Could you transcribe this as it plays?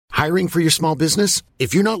Hiring for your small business?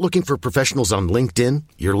 If you're not looking for professionals on LinkedIn,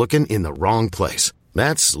 you're looking in the wrong place.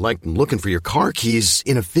 That's like looking for your car keys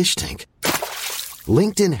in a fish tank.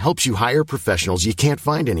 LinkedIn helps you hire professionals you can't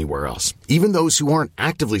find anywhere else, even those who aren't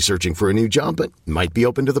actively searching for a new job but might be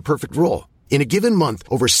open to the perfect role. In a given month,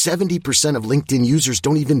 over 70% of LinkedIn users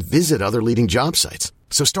don't even visit other leading job sites.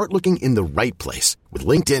 So start looking in the right place. With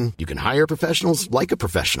LinkedIn, you can hire professionals like a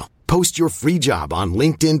professional. Post your free job on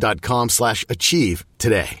linkedin.com/achieve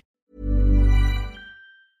today.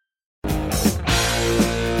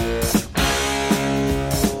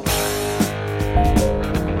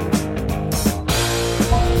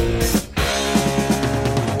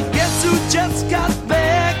 Guess who just got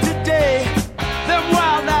back today? Them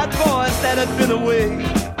wild-eyed boys that had been away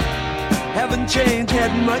haven't changed,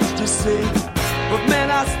 had much to say. But man,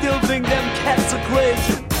 I still think them cats are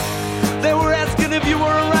crazy. They were asking if you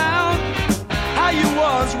were around, how you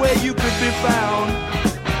was, where you could be found.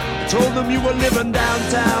 I told them you were living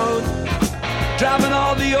downtown, driving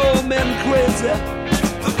all the old men crazy.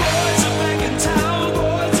 The boys are back in town,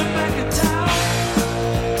 boys are back in town.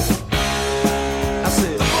 I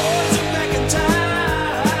said, the boys are back in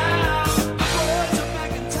town, the boys are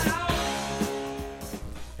back in town.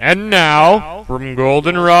 And now, from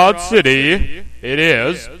Goldenrod City, it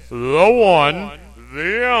is the one,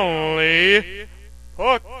 the only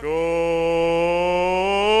Puckle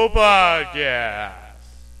Podcast.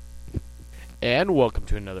 And welcome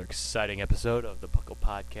to another exciting episode of the Puckle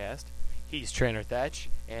Podcast. He's Trainer Thatch,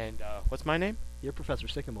 and what's my name? You're Professor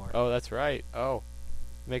Sycamore. Oh, that's right. Oh,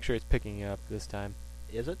 make sure it's picking up this time.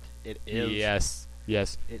 Is it? It is. Yes.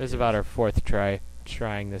 It This is is. about our fourth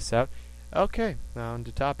trying this out. Okay, now on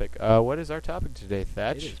to topic. What is our topic today,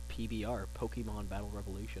 Thatch? It is PBR, Pokemon Battle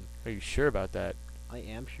Revolution. Are you sure about that? I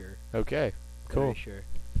am sure. Okay, cool. Very sure.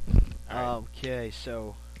 Alright. Okay,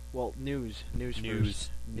 so, well, news first.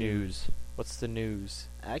 News. What's the news?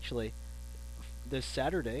 Actually, this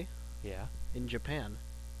Saturday Yeah. in Japan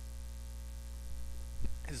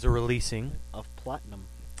Is the releasing. of Platinum.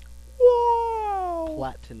 Whoa!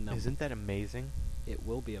 Platinum. Isn't that amazing? It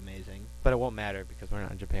will be amazing. But it won't matter because we're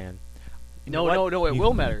not in Japan. You know No, what? it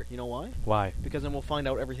will matter. You know why? Why? Because then we'll find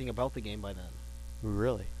out everything about the game by then.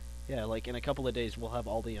 Really? Yeah, like in a couple of days we'll have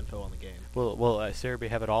all the info on the game. Will Cerebi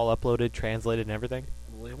have it all uploaded, translated, and everything?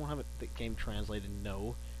 Well, they won't have the game translated,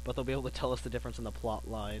 no. But they'll be able to tell us the difference in the plot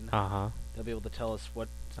line. Uh-huh. They'll be able to tell us what's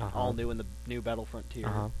Uh-huh. all new in the new Battle Frontier.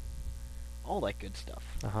 Uh-huh. All that good stuff.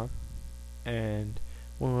 Uh-huh. And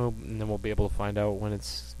then we'll be able to find out when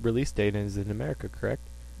its release date is in America, correct?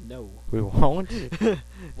 No. We won't? We're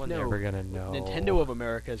No. never gonna know. Nintendo of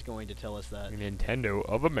America is going to tell us that. Nintendo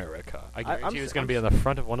of America. I guarantee I'm you it's s- going I'm to be on the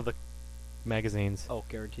front of one of the magazines. Oh,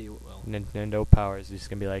 guarantee you it will. Nintendo Power is just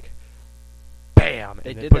going to be like, BAM!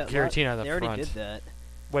 They And did put that. Giratina on the They front. already did that.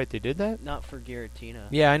 Wait, they did that? Not for Giratina.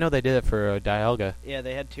 Yeah, I know they did it for Dialga. Yeah,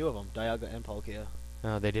 they had two of them, Dialga and Palkia.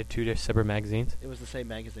 Oh, they did two separate magazines? It was the same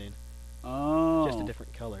magazine, Oh. just a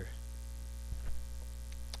different color.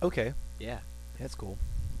 Okay. Yeah. That's cool.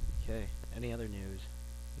 Okay. Any other news?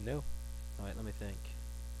 No. All right, let me think.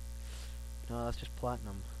 No, that's just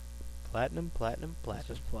Platinum. Platinum. That's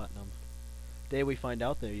just Platinum. Day we find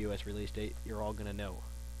out the U.S. release date, you're all gonna know.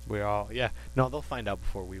 We're all, yeah. No, they'll find out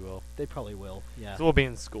before we will. They probably will. Yeah. So we'll be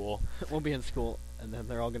in school. We'll be in school, and then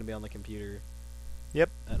they're all gonna be on the computer. Yep.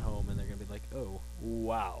 At home, and they're gonna be like, "Oh,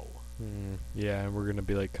 wow." Yeah, and we're going to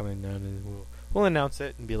be like coming down and we'll announce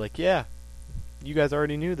it and be like, yeah, you guys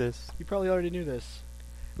already knew this. You probably already knew this.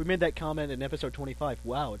 We made that comment in episode 25.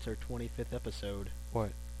 Wow, it's our 25th episode. What?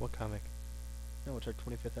 What comic? No, it's our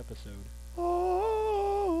 25th episode.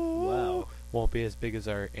 Oh. Wow. Won't be as big as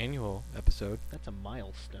our annual episode. That's a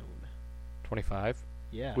milestone. 25.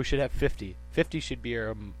 Yeah. We should have 50. 50 should be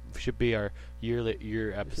our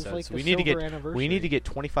year episodes. like the we need to silver get anniversary.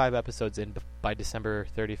 25 episodes in by December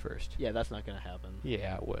 31st. Yeah, that's not gonna happen.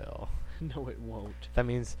 Yeah, it will. No, it won't. That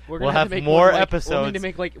means We're we'll gonna have to make more one, like, episodes. We'll need to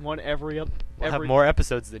make like one every. We'll have more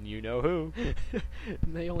episodes than you know who.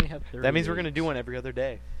 They only have 30. That means we're gonna do weeks. one every other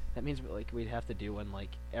day, That means like we'd have to do one like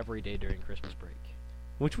every day during Christmas break.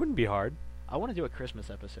 which wouldn't be hard. I want to do a Christmas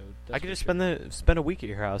episode. I could just spend a week at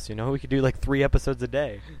your house. You know, we could do like 3 episodes a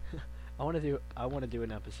day. I want to do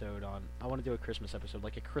an episode on. I want to do a Christmas episode,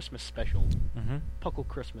 like a Christmas special. Mm-hmm. Puckle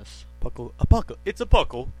Christmas. Puckle. It's a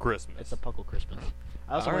Puckle Christmas. It's a Puckle Christmas.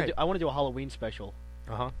 I also Alright. want to do a Halloween special.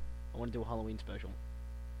 Uh-huh. I want to do a Halloween special.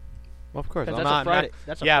 Well, of course. 'Cause I'm that's not, a Friday. not-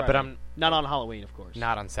 That's a yeah, Friday. but I'm not on Halloween, of course.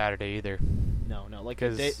 not on Saturday either. No, like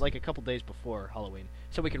 'Cause- like a couple days before Halloween,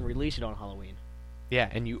 so we can release it on Halloween. Yeah,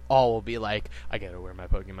 and you all will be like, I gotta wear my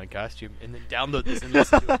Pokemon costume, and then download this and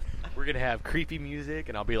listen to it. We're gonna have creepy music,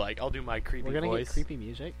 and I'll be like, I'll do my creepy voice. We're gonna get creepy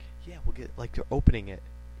music. Yeah, we'll get like they're opening it,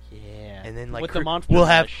 Yeah. and then like with the monster we'll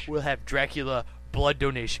mash. have Dracula blood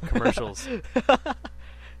donation commercials.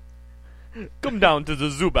 Come down to the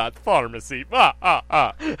Zubat pharmacy.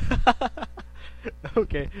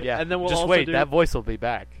 Okay. Yeah, And then we'll just also wait. do, That voice will be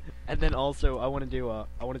back. And then also, I want to do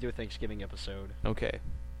a Thanksgiving episode. Okay.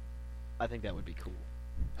 I think that would be cool.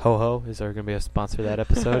 Ho ho, is there gonna be a sponsor of that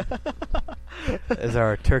episode? Is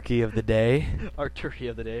our turkey of the day? Our turkey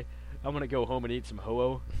of the day. I'm gonna go home and eat some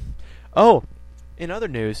ho-oh. Oh, in other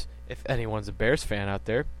news, if anyone's a Bears fan out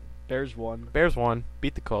there, Bears won. Bears won,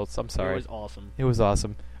 beat the Colts. I'm sorry. It was awesome. It was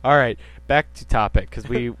awesome. All right, back to topic because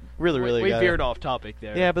we really we gotta- veered off topic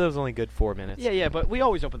there. Yeah, but it was only good 4 minutes. Yeah, but we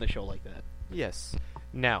always open the show like that. Yes.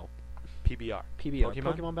 Now, PBR. PBR,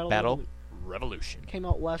 Pokemon Battle Revolution. came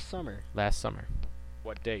out last summer. Last summer.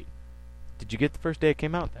 What date? Did you get the first day it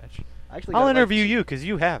came out, Thatch? I actually I'll got it, interview like, you because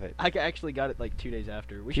you have it. I actually got it like 2 days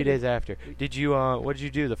after. 2 days after. Did you? What did you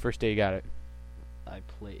do the first day you got it? I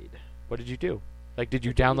played. What did you do? Like, did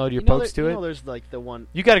you download your know pokes to you it? know there's like the one.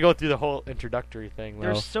 You got to go through the whole introductory thing, though.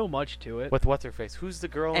 There's so much to it. With what's her face? Who's the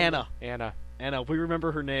girl? Anna. Anna. Anna, we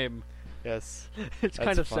remember her name. Yes. It's That's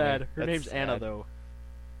kind of funny. sad. Her That's name's Anna, sad. though.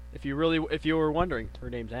 If you were wondering, her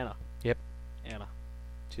name's Anna. Yep. Anna.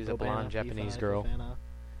 She's a Bobana, blonde Japanese P5, girl. Anna.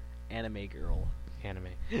 Anime girl. Anime.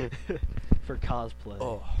 For cosplay.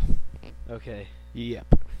 Oh. Okay.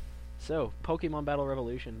 Yep. So, Pokemon Battle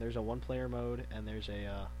Revolution. There's a one-player mode and there's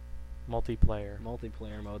a Multiplayer.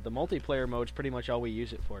 multiplayer mode. The multiplayer mode's pretty much all we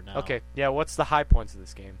use it for now. Okay. Yeah. What's the high points of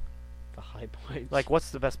this game? The high points. Like,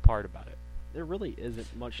 what's the best part about it? there really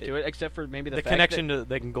isn't much to it except for maybe the fact connection that, to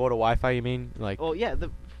they can go to Wi-Fi. You mean like Oh yeah, the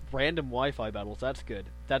random Wi-Fi battles. That's good.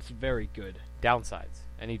 That's very good. downsides?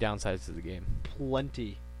 Any downsides to the game?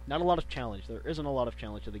 Plenty. Not a lot of challenge. There isn't a lot of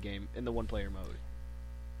challenge to the game in the one-player mode.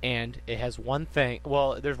 And it has one thing.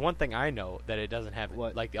 Well, there's one thing I know that it doesn't have,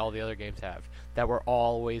 What? like all the other games have, that were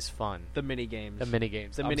always fun. The mini games. The mini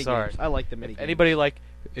games. The I'm mini sorry. games. I like the mini If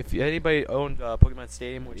games. anybody owned Pokemon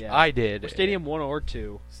Stadium, which Yeah. I did, Or Stadium 1 or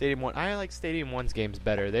 2. Stadium 1. I like Stadium 1's games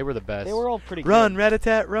better. They were the best. They were all pretty Run, good.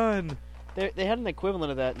 Rat-a-tat, run! They had an equivalent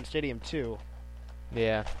of that in Stadium 2.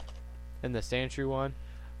 Yeah. And the Sandshrew one.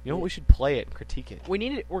 You know what? We should play it and critique it. We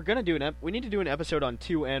need to do an episode on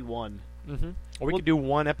 2 and 1. Mm-hmm. Or we Well- could do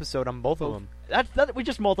one episode on both of them. That we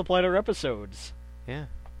just multiplied our episodes. Yeah.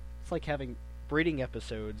 It's like having breeding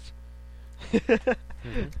episodes.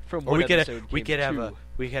 Mm-hmm. From Or one we could episode we came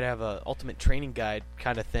could have a ultimate training guide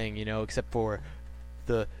kind of thing, you know, except for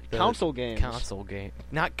the console games. console game,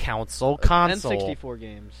 not console, console. N64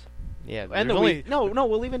 games. Yeah, And there's only no,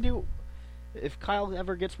 we'll even do. If Kyle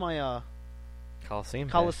ever gets my Coliseum.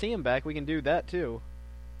 pack. Coliseum back, we can do that too.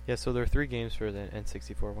 Yeah, so there were 3 games for the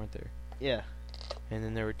N64, weren't there? Yeah. And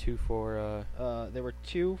then there were 2 for There were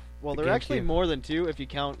 2. Well, The there are actually GameCube. more than 2 if you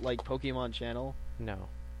count like Pokemon Channel no,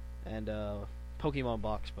 and Pokemon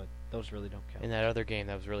Box, but those really don't count. and that other game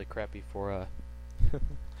that was really crappy for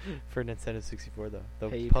for Nintendo 64, the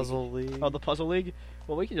Hey, Puzzle League. Oh, the Puzzle League.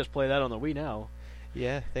 Well, we can just play that on the Wii now.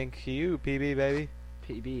 Yeah, thank you, PB baby.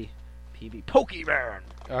 PB, Pokemon.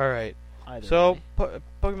 All right. Either So, way.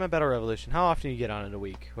 Pokemon Battle Revolution. How often do you get on it a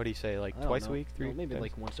week? What do you say? Like I don't twice know. a week, 3? No, maybe times?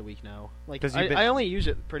 like once a week now. Like 'Cause you've been- I only use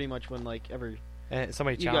it pretty much when like every And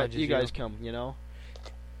somebody you challenges guys come, you know.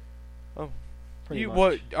 Oh. Pretty much.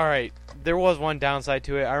 What? All right. There was one downside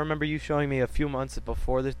to it. I remember you showing me a few months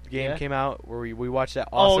before the game Yeah. came out, where we watched that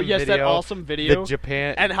awesome Oh yes, video. that awesome video. The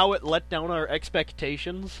Japan. And how it let down our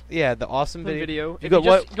expectations. yeah, the awesome The video. video. You If go, you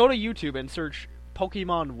just what? go to YouTube and search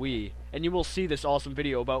Pokemon Wii, and you will see this awesome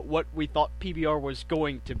video about what we thought PBR was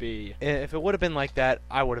going to be. If it would have been like that,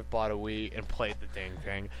 I would have bought a Wii and played the dang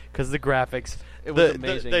thing because the graphics, It was the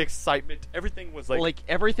amazing. the excitement, everything was Like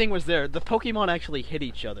everything was there. The Pokemon actually hit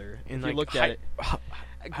each other. in If like you looked at it.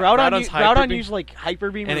 Groudon's Groudon Hyper Beam- used like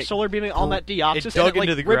Hyper Beam and or it Solar Beaming on that Deoxys, it dug and it like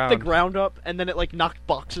into the ripped the ground. ground up, and then it like knocked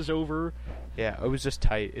boxes over, Yeah, it was just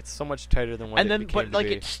tight. It's so much tighter than what and it then became but to like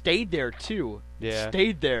be. it stayed there too. Yeah.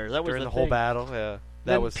 Stayed there. That was during the the whole thing. battle. Yeah, that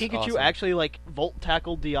Then was Pikachu awesome. actually like volt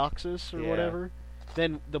tackled Deoxys or Yeah. whatever.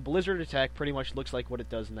 Then the Blizzard attack pretty much looks like what it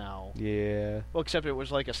does now. Yeah. Well, except it was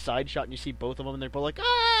like a side shot, and you see both of them, and they're both like,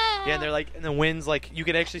 ah! Yeah, and they're like, and the wind's like, you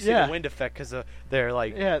can actually see Yeah. the wind effect because they're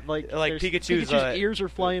like, Yeah, like there's- Pikachu's ears are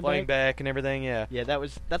flying back and everything. Yeah, Yeah,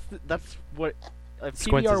 that's what Squints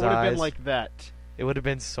PBR his would have been eyes. like that. it would have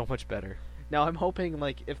been so much better. Now I'm hoping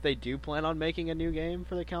like if they do plan on making a new game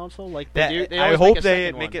for the console, like they That do, they I always hope make a they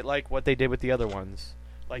second make one. it like what they did with the other ones.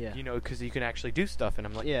 Like, Yeah. you know, because you can actually do stuff in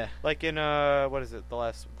them. Like, Yeah. like in, what is it, the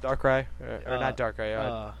last, Darkrai? Or not Darkrai,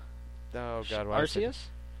 oh, God, why was it- Arceus?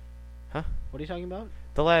 Huh? What are you talking about?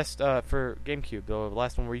 The last, for GameCube, the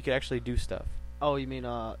last one where you could actually do stuff. Oh, you mean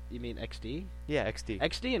XD? Yeah, XD.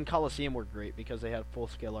 XD and Coliseum were great because they had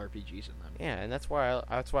full-scale RPGs in them. Yeah, and that's why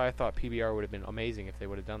I thought PBR would have been amazing if they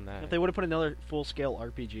would have done that. If they would have put another full-scale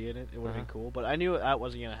RPG in it, it would have been cool. But I knew that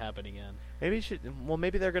wasn't going to happen again. Maybe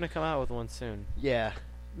maybe they're gonna come out with one soon. Yeah,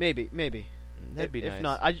 maybe. That'd be nice. If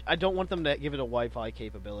not, I don't want them to give it a Wi-Fi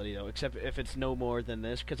capability though, except if it's no more than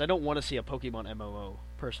this, because I don't want to see a Pokemon MMO.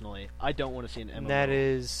 Personally, I don't want to see an MMO. That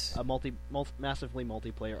is a massively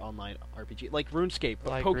multiplayer online RPG like RuneScape,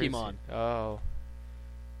 but like Pokemon. Oh,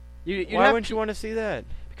 You'd why have wouldn't you want to see that?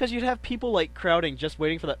 Because you'd have people like crowding, just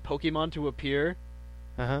waiting for that Pokemon to appear,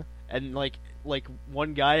 and like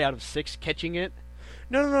one guy out of 6 catching it.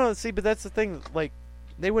 No. See, but that's the thing. Like,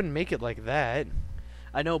 they wouldn't make it like that.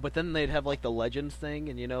 I know, but then they'd have like the Legends thing,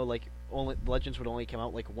 and like only Legends would only come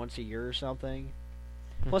out like once a year or something.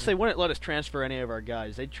 Plus, they wouldn't let us transfer any of our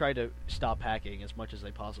guys. They'd try to stop hacking as much as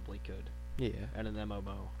they possibly could. Yeah. And an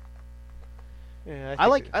MMO. Yeah. I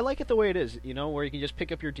like it the way it is, where you can just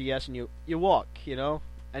pick up your DS and you walk,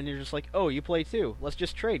 and you're just like, oh, you play too. Let's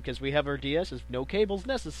just trade because we have our DSs, no cables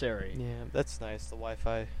necessary. Yeah, that's nice. The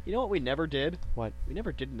Wi-Fi. You know what we never did? What? We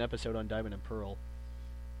never did an episode on Diamond and Pearl.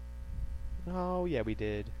 Oh yeah, we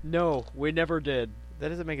did. No, we never did. That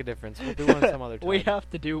doesn't make a difference. We'll do one some other time. We have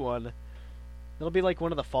to do one. It'll be like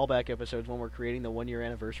one of the fallback episodes when we're creating the 1-year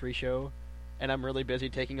anniversary show, and I'm really busy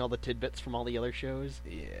taking all the tidbits from all the other shows.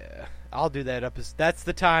 Yeah, I'll do that episode. That's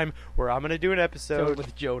the time where I'm gonna do an episode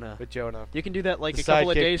with Jonah. You can do that like the a couple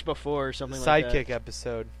of sidekick- days before or something like that. Sidekick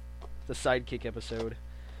episode. The sidekick episode.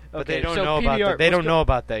 But Okay, they don't so know PBR, about that. They let's don't go know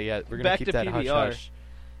about that yet. We're gonna back keep to that hush PBR. hush.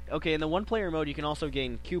 Okay, in the one-player mode, you can also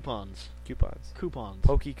gain coupons. Coupons.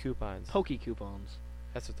 Pokey coupons. Pokey coupons.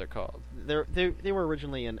 That's what they're called. They were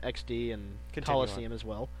originally in XD and Continue Coliseum as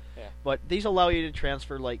well. Yeah. But these allow you to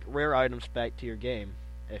transfer like rare items back to your game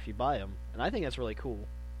if you buy them, and I think that's really cool.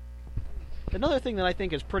 Another thing that I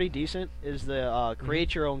think is pretty decent is the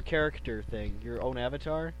create your own character thing, your own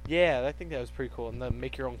avatar. Yeah, I think that was pretty cool. And then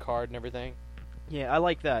make your own card and everything. Yeah, I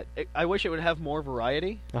like that. I wish it would have more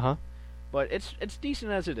variety, Uh-huh. but it's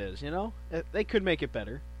decent as it is. They could make it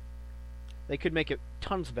better. They could make it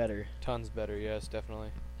tons better. Tons better, yes, definitely.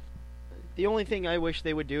 The only thing I wish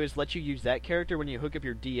they would do is let you use that character when you hook up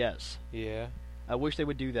your DS. Yeah. I wish they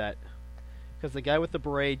would do that. Because the guy with the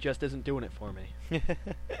beret just isn't doing it for me.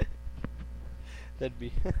 That'd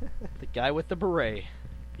be The guy with the beret.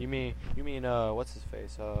 You mean what's his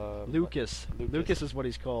face? Lucas. Lucas is what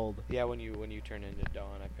he's called. Yeah, when you turn into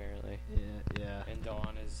Dawn, apparently. Yeah. And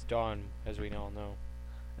Dawn is Dawn, as we all know.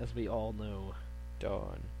 As we all know.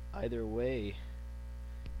 Dawn. Either way.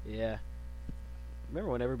 Yeah.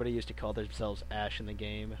 Remember when everybody used to call themselves Ash in the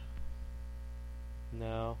game?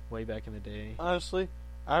 No. Way back in the day. Honestly,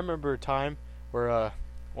 I remember a time where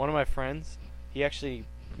one of my friends, he actually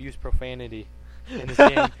used profanity in his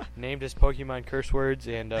game, named his Pokemon curse words,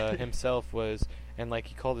 and himself was, and like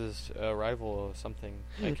he called his rival something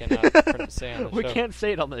I cannot say on the We show. can't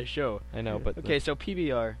say it on the show. I know, but Okay, so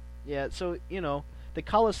PBR. Yeah, so, the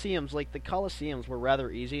Coliseums were rather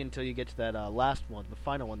easy until you get to that last one, the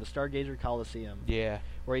final one, the Stargazer Coliseum. yeah.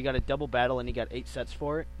 Where you got a double battle and you got 8 sets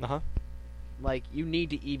for it. Uh-huh. Like, you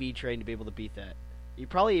need to EV train to be able to beat that. You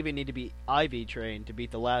probably even need to be IV trained to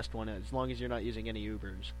beat the last one, as long as you're not using any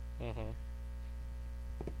Ubers. Mm-hmm.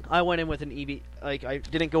 I went in with an EV... Like, I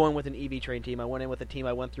didn't go in with an EV train team. I went in with a team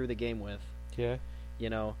I went through the game with. Yeah.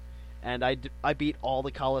 And I beat all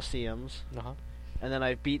the Coliseums. Uh-huh. And then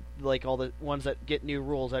I beat, like, all the ones that get new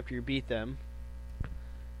rules after you beat them.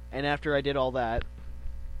 And after I did all that,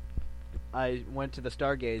 I went to the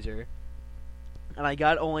Stargazer, and I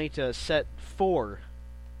got only to set 4.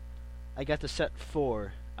 I got to set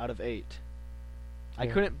 4 out of 8. I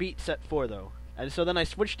Yeah. couldn't beat set 4, though. And so then I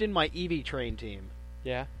switched in my EV train team,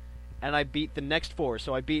 Yeah. and I beat the next 4,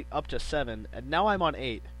 so I beat up to 7, and now I'm on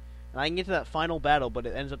 8. And I can get to that final battle, but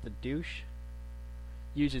it ends up the douche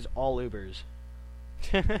uses all Ubers.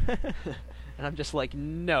 And I'm just like,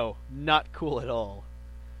 no, not cool at all.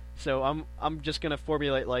 So I'm just gonna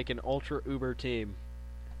formulate like an ultra Uber team,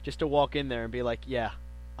 just to walk in there and be like, yeah,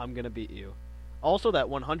 I'm gonna beat you. Also, that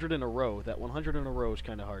 100 in a row. That 100 in a row is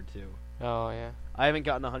kind of hard too. Oh, yeah. I haven't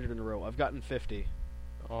gotten 100 in a row. I've gotten 50.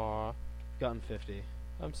 Aw. Gotten 50.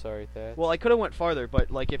 I'm sorry, Thad. Well, I could have went farther,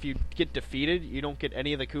 but like if you get defeated, you don't get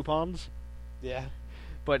any of the coupons. yeah.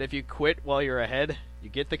 But if you quit while you're ahead, you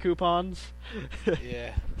get the coupons.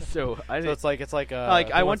 Yeah. So it's like I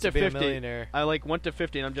Who went Wants to Be a 50. Millionaire. I went to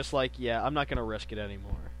 50, and I'm just like, yeah, I'm not gonna risk it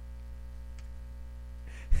anymore.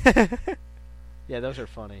 Yeah, those are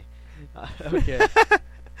funny. Okay.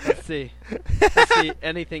 Let's see.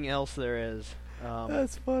 Anything else there is?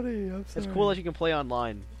 That's funny. I'm sorry. It's cool that you can play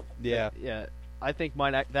online. Yeah. Yeah. I think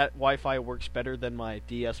that Wi-Fi works better than my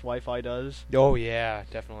DS Wi-Fi does. Oh yeah,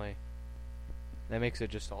 definitely. That makes it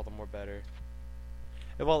just all the more better.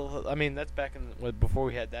 Well, I mean, that's back in before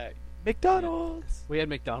we had that. McDonald's. We had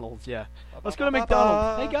McDonald's, yeah. Let's go to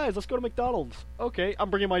McDonald's. Hey guys, let's go to McDonald's. Okay, I'm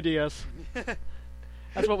bringing my DS.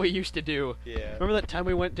 That's what we used to do. Yeah. Remember that time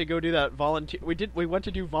we went to go do that volunteer? We went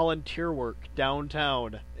to do volunteer work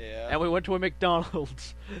downtown. Yeah. And we went to a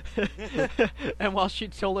McDonald's. And while she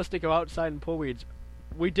told us to go outside and pull weeds,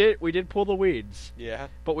 we did pull the weeds. Yeah.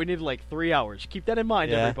 But we needed like 3 hours. Keep that in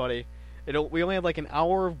mind, Yeah. everybody. We only had like an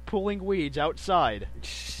hour of pulling weeds outside.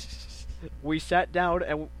 We sat down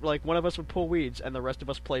and like one of us would pull weeds and the rest of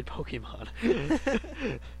us played Pokemon.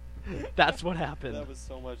 That's what happened. That was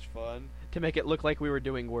so much fun. To make it look like we were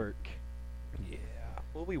doing work. Yeah.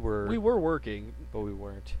 Well, we were. We were working, but we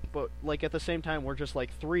weren't. but like at the same time, we're just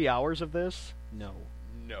like 3 hours of this. No,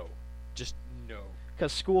 No. Just no.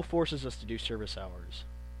 because school forces us to do service hours.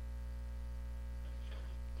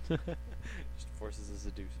 Just forces us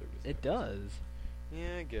to do service. It hours. does.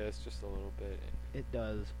 Yeah, I guess just a little bit. It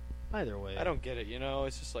does. Either way. I don't get it. You know,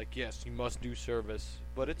 it's just like yes, you must do service,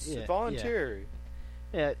 but it's Yeah, voluntary.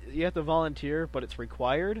 Yeah, you have to volunteer, but it's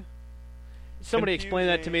required. Somebody explain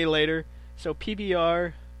that to me later. So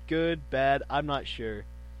PBR, good, bad, I'm not sure.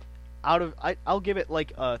 I'll give it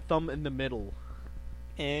like a thumb in the middle.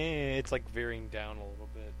 It's like veering down a little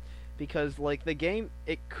bit. Because like the game,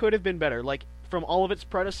 it could have been better. Like from all of its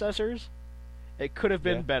predecessors, it could have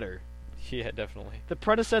been Yeah. better. Yeah, definitely. The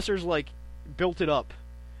predecessors like built it up.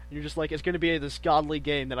 And you're just like, it's going to be this godly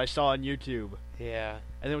game that I saw on YouTube. Yeah.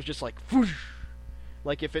 And it was just like, whoosh.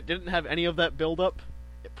 Like if it didn't have any of that build up,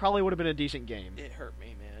 it probably would have been a decent game. It hurt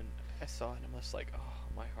me, man. I saw it and I'm just like, oh,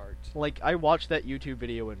 my heart. Like I watched that YouTube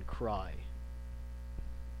video and cry.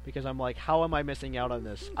 Because I'm like, how am I missing out on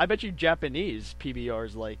this? I bet you Japanese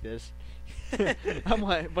PBRs like this. I'm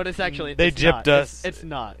like, but it's actually They it's gypped not. us. It's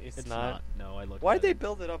not. It's not? No, I looked. Why'd at they it.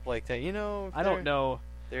 build it up like that? You know, I don't know.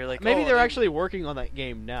 They're like Maybe oh, they're actually working on that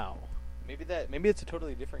game now. Maybe it's a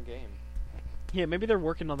totally different game. Yeah, maybe they're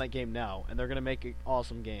working on that game now, and they're gonna make an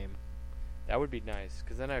awesome game. That would be nice,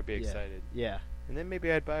 because then I'd be Yeah. excited. Yeah, And then maybe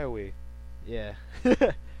I'd buy a Wii. yeah.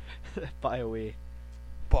 Buy a Wii.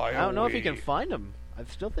 Buy a I don't know if you Wii. can find them. I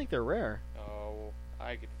still think they're rare. Oh,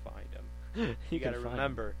 I could find them. You gotta can find 'em.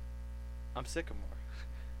 remember, I'm Sycamore.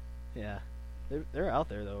 Yeah, they're out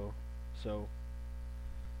there though. So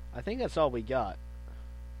I think that's all we got.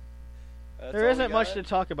 That's There all we isn't much got? to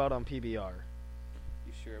talk about on PBR.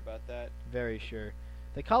 You sure about that? Very sure.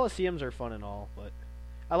 The Coliseums are fun and all, but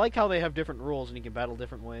I like how they have different rules and you can battle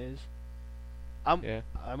different ways. Yeah.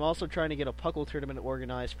 I'm also trying to get a Puckle tournament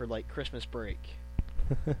organized for like Christmas break.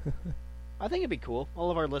 I think it'd be cool. All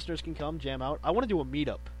of our listeners can come jam out. I want to do a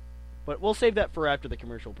meetup, but we'll save that for after the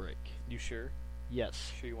commercial break. You sure?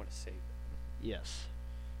 Yes. Sure you want to save it? Yes.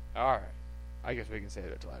 All right. I guess we can save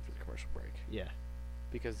it until after the commercial break Yeah.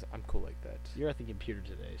 because I'm cool like that. You're at the computer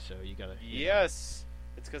today, so you gotta. Yes.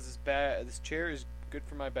 It's because this chair is good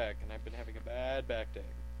for my back, and I've been having a bad back day.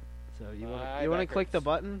 So you My want to back click the hurts.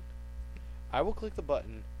 button? I will click the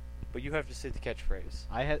button, but you have to say the catchphrase.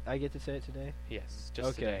 I get to say it today. Yes, just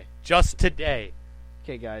Okay. today. Just today.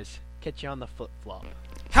 Okay, guys, catch you on the flip flop.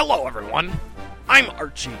 Hello, everyone. I'm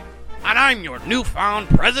Archie, and I'm your newfound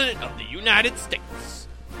President of the United States.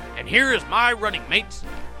 And here is my running mate.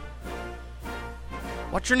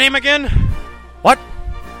 What's your name again? What?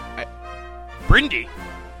 Brindy?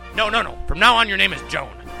 No. From now on, your name is Joan.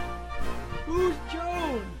 Who's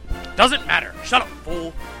Joan? Doesn't matter. Shut up,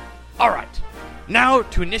 fool. Alright, now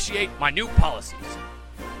to initiate my new policies.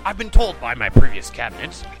 I've been told by my previous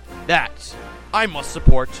cabinet that I must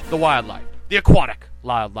support the wildlife, the aquatic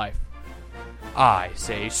wildlife. I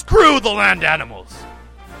say screw the land animals.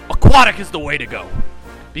 Aquatic is the way to go.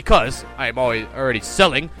 Because I'm already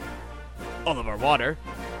selling all of our water.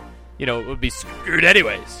 You know, it would be screwed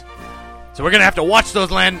anyways. So we're gonna have to watch those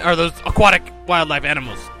those aquatic wildlife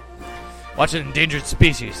animals. Watch an endangered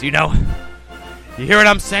species, you know? You hear what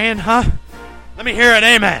I'm saying, huh? Let me hear an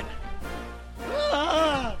amen.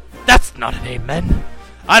 That's not an amen.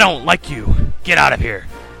 I don't like you. Get out of here.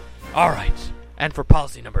 Alright, and for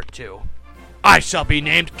policy number 2, I shall be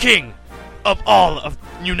named king of all of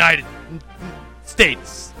United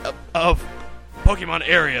States of Pokemon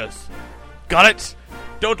areas. Got it?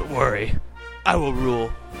 Don't worry. I will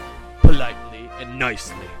rule politely and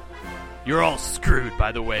nicely. You're all screwed,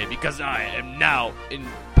 by the way, because I am now in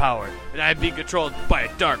power, and I am being controlled by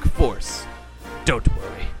a dark force. Don't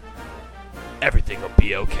worry. Everything will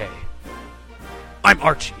be okay. I'm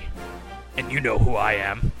Archie, and you know who I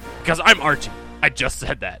am, because I'm Archie. I just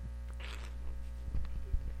said that.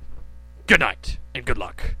 Good night, and good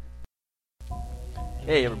luck.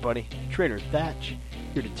 Hey everybody, Trainer Thatch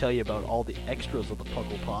here to tell you about all the extras of the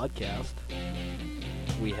Puckle Podcast.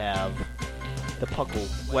 We have the Puckle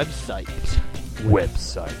website,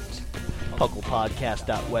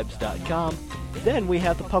 pucklepodcast.webs.com. Then we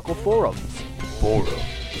have the Puckle forums,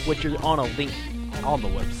 which are on a link on the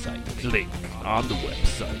website. Link on the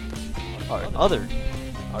website. Our other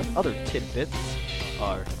tidbits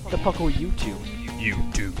are the Puckle YouTube,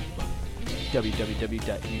 YouTube.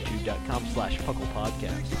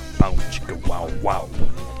 www.youtube.com/pucklepodcast. Bow chicka wow wow.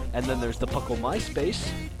 And then there's the Puckle MySpace,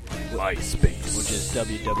 MySpace. which is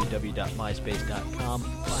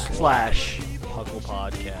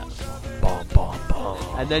www.myspace.com/pucklepodcast. Bom bom bom.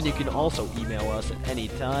 And then you can also email us at any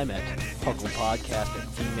time at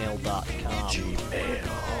pucklepodcast@gmail.com. Gmail.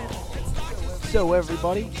 So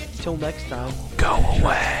everybody, till next time. Go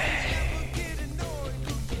away.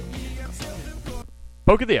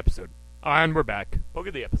 Poke of the episode. And we're back. Poke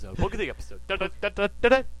of the episode. Poke of the episode. Da, da, da, da, da,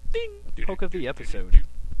 da. Ding. Poke of the episode.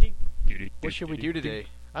 Ding. What should we do today?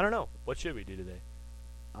 I don't know. What should we do today?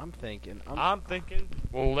 I'm thinking. I'm thinking.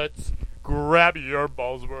 Well, let's grab your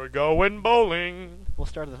balls. We're going bowling. We'll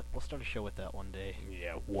start a show with that one day.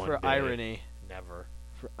 Yeah, one For day. irony. Never.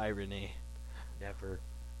 For irony. Never.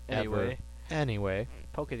 Anyway, Anyway,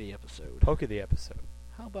 poke of the episode. poke of the episode.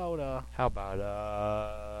 How about How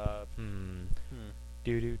about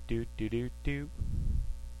do.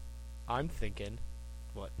 I'm thinking.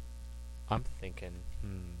 What? I'm thinking.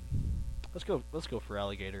 Let's go for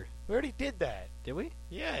alligator. We already did that. Did we?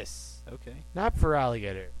 Yes. Okay. Not for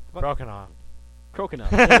alligator. What? Broken off. Crokinole.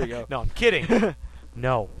 There we go. No, I'm kidding.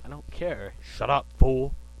 No. I don't care. Shut up,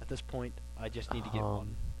 fool. At this point, I just need to get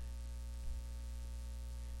one.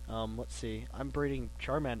 Let's see. I'm breeding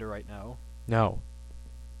Charmander right now. No.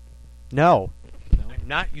 No. I'm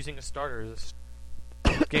not using a starter as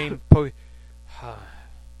a game.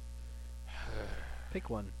 Pick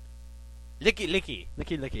one. Licky licky.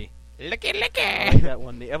 Licky licky. Licky I like licky. that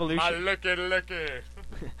one. The evolution. My licky licky.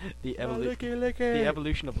 the Licky licky. The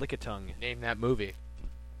evolution of Lickitung. Name that movie.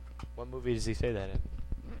 What movie does he say that in?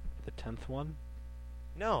 The 10th one.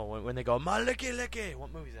 No, when they go, my licky licky.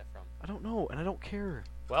 What movie is that from? I don't know, and I don't care.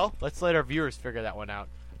 Well, let's let our viewers figure that one out.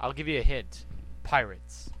 I'll give you a hint.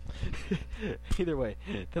 Pirates. Either way,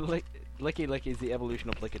 the Licky Licky is the evolution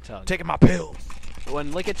of Lickitung. Taking my pills.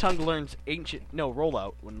 When Lickitung learns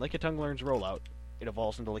rollout. When Lickitung learns rollout, it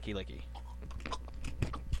evolves into Licky Licky.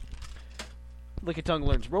 Lickitung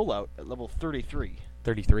learns rollout at level 33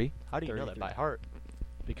 33. How do you know that 33. by heart?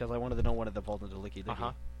 because I wanted to know when it evolved into Licky Licky.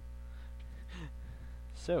 Uh-huh.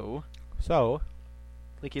 So,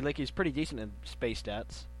 Licky Licky's pretty decent in space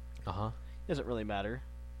stats. Uh-huh. Doesn't really matter.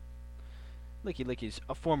 Licky Licky's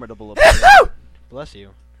a formidable opponent. Bless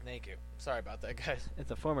you. Thank you. Sorry about that, guys.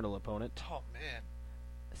 It's a formidable opponent. Oh, man.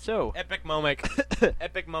 So, Epic moment.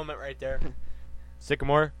 Epic moment right there.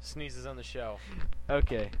 Sycamore sneezes on the show.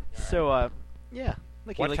 okay. So, yeah.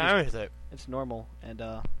 Licky What Licky's, time is it? It's normal, and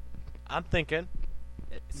I'm thinking.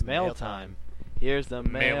 it's mail time. Here's the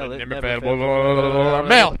mail. Mail, It it never never fails. fails.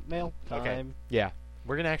 Mail. Mail time. Okay. Yeah.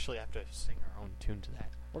 We're going to actually have to sing our own tune to that.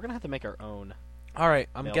 We're gonna have to make our own. All right.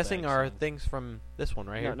 I'm Mailbag guessing our songs. things from this one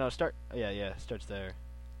right here. No, start. Yeah, starts there.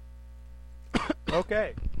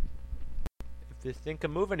 Okay. If this thing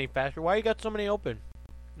can move any faster, why you got so many open?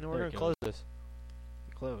 No, we're There going it to close this.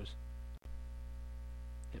 Close.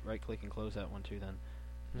 Hit right click and close that one too. Then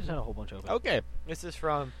just had a whole bunch open. Okay. This is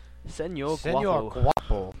from Senor Senor Guapo.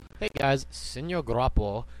 Guapo. Hey guys, Senor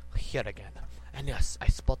Guapo here again. And yes, I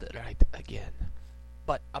spotted it right again.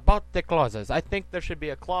 But about the clauses, I think there should be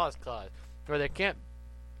a clause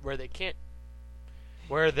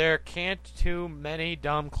where there can't too many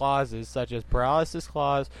dumb clauses such as paralysis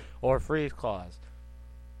clause or freeze clause.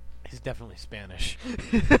 He's definitely Spanish.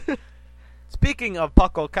 Speaking of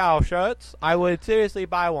Puckle cow shirts, I would seriously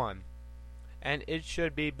buy one. And it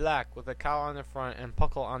should be black with a cow on the front and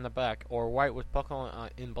Puckle on the back, or white with Puckle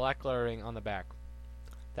in black lettering on the back.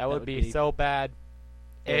 That would be so bad.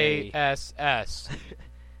 A. ASS.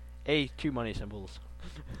 Two money symbols.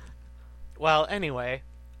 Well, anyway,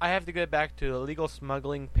 I have to get back to illegal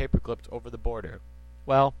smuggling paperclips over the border.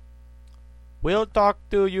 Well, we'll talk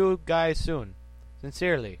to you guys soon.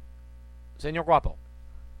 Sincerely, Senor Guapo.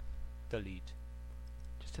 Delete.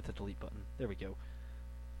 Just hit the delete button. There we go.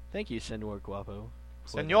 Thank you, Senor Guapo.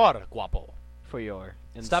 Senor Guapo. For your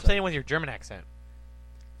insight. Stop saying it with your German accent.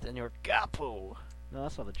 Senor Guapo. No,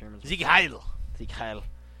 that's not the Germans. Sieg Heil. Sieg Heil.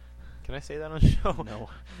 Can I say that on the show? No.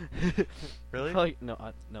 Really? Probably, no,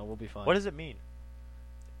 no, we'll be fine. What does it mean?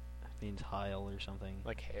 It means Heil or something.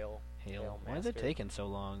 Like hail. Hail. Why is it master. taking so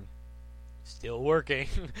long? Still working.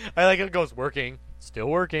 I like it goes working. Still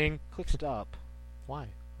working. Click stop Why?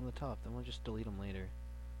 on the top. Then we'll just delete them later.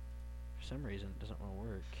 For some reason, it doesn't want to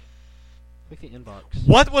work. Click the inbox.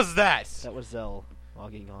 What was that? That was Zell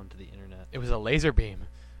logging on to the internet. It was a laser beam.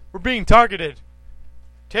 We're being targeted.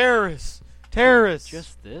 Terrorists. Terrorists.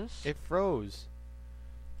 Just this? It froze.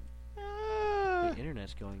 The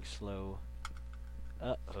internet's going slow.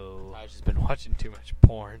 Uh-oh. I've just been watching too much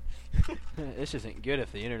porn. This isn't good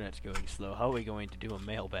if the internet's going slow. How are we going to do a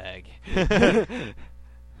mailbag?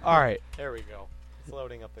 All right. There we go. It's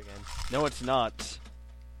loading up again. No, it's not.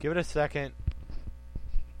 Give it a second.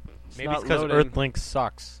 It's Maybe not it's because loading. Earthlink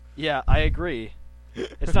sucks. Yeah, I agree.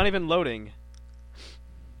 It's not even loading.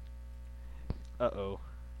 Uh-oh.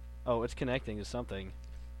 Oh, it's connecting to something.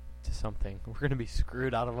 To something. We're going to be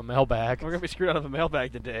screwed out of a mailbag. We're going to be screwed out of a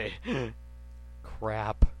mailbag today.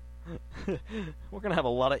 Crap. We're going to have a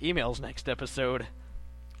lot of emails next episode.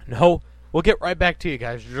 No. We'll get right back to you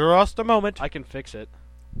guys. Just a moment. I can fix it.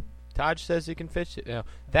 Taj says he can fix it. No.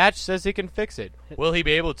 Thatch says he can fix it. Will he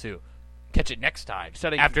be able to? Catch it next time.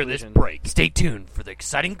 Exciting after conclusion. this break. Stay tuned for the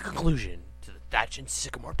exciting conclusion to the Thatch and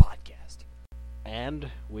Sycamore podcast.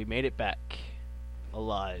 And we made it back.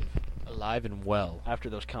 Alive. Alive and well. After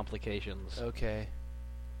those complications. Okay.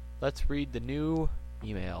 Let's read the new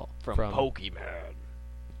email From Pokemon.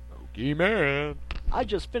 Pokemon. I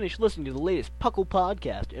just finished listening to the latest Puckle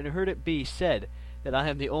podcast and heard it be said that I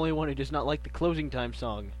am the only one who does not like the closing time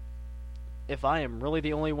song. If I am really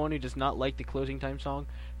the only one who does not like the closing time song,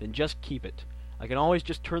 then just keep it. I can always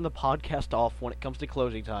just turn the podcast off when it comes to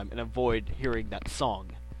closing time and avoid hearing that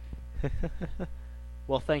song.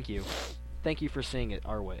 Well, thank you. Thank you for saying it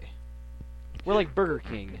our way. We're like Burger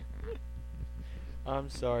King. I'm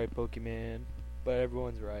sorry, Pokemon, but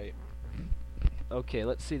everyone's right. Okay,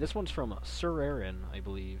 let's see. This one's from Sir Aaron, I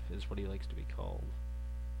believe, is what he likes to be called.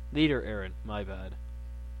 Leader Aaron, my bad.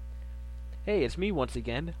 Hey, it's me once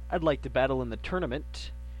again. I'd like to battle in the tournament.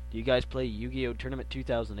 Do you guys play Yu-Gi-Oh! Tournament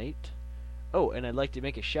 2008? Oh, and I'd like to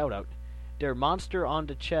make a shout-out. Der Monster on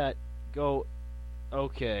the chat. Go...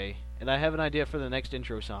 Okay. And I have an idea for the next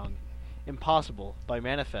intro song. Impossible, by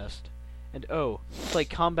Manifest. And oh, play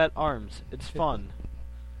Combat Arms. It's fun.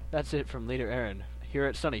 That's it from Leader Aaron, here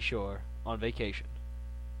at Sunny Shore, on vacation.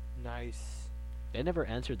 Nice. They never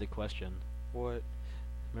answered the question. What?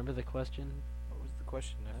 Remember the question? What was the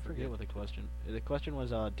question? I forget what the question. The question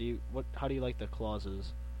was, how do you like the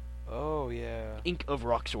clauses? Oh yeah. Ink of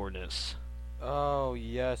Roxorness. Oh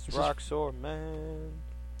yes, This is- Roxor Man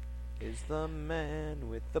is the man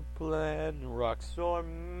with the plan. Roxor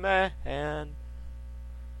Man.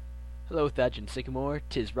 Hello, Thatch and Sycamore.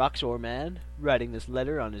 'Tis Roxor Man, writing this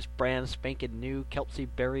letter on his brand spanking new Kelsey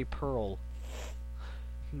Berry Pearl.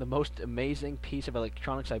 The most amazing piece of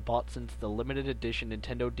electronics I bought since the limited edition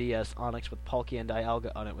Nintendo DS Onyx with Palkia and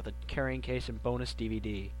Dialga on it with a carrying case and bonus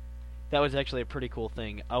DVD. That was actually a pretty cool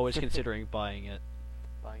thing. I was considering buying it.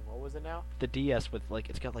 Buying what was it now? The DS with,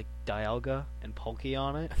 it's got, Dialga and Palkia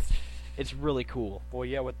on it. It's really cool. Well,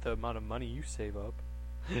 yeah, with the amount of money you save up,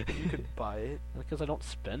 you could buy it. Because I don't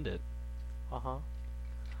spend it. Uh-huh.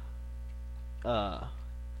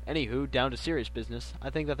 Down to serious business. I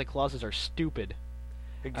think that the clauses are stupid.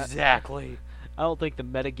 Exactly. I don't think the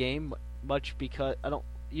metagame much because I don't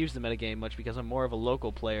use the metagame much because I'm more of a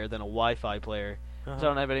local player than a Wi-Fi player. So I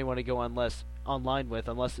don't have anyone to go online with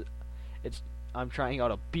unless I'm trying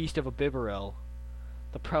out a beast of a Bibarel.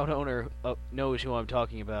 The proud owner knows who I'm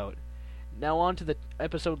talking about. Now on to the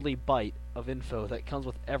episodely bite of info that comes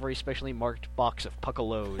with every specially marked box of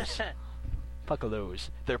Puckalos. Puckalos.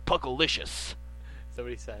 They're Puckalicious.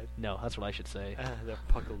 Somebody said. No, that's what I should say. They're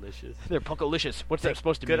Puckalicious. They're Puckalicious. What's that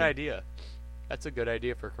supposed to mean? Good idea. That's a good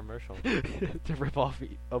idea for a commercial. To rip off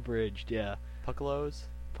Abridged, yeah. Puckalos?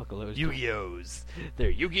 Puckalos. Yu-Gi-Ohs. They're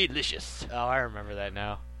Yu-Gi-Licious. Oh, I remember that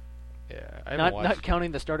now. Yeah, I haven't Not watched.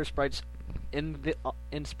 counting the starter sprites in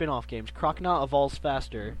spin-off games. Croconaw evolves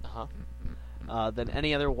faster than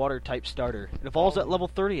any other water-type starter. It evolves at level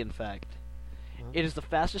 30, in fact. It is the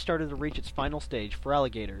fastest starter to reach its final stage for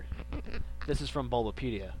Alligator. This is from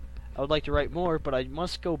Bulbapedia. I would like to write more, but I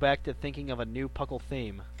must go back to thinking of a new Puckle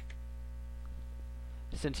theme.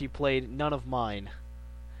 Since you played none of mine.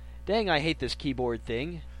 Dang, I hate this keyboard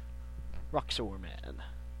thing. Roxor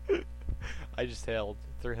Man. I just held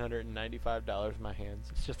 $395 in my hands.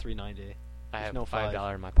 It's just $3.90. I have no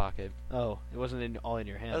 $5 in my pocket. Oh, it wasn't all in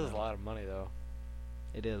your hand. That is a though. lot of money, though.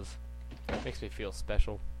 It is. Makes me feel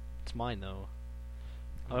special. It's mine though.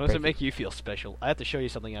 How I'm does it breaking- make you feel special? I have to show you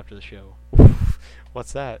something after the show.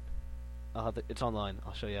 What's that? It's online.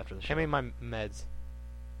 I'll show you after the show. Hand me my meds.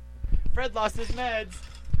 Fred lost his meds.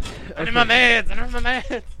 I need my meds. I need my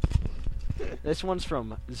meds. This one's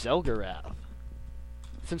from Zelgarath.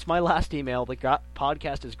 Since my last email, the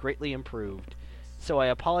podcast is greatly improved, so I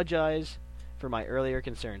apologize for my earlier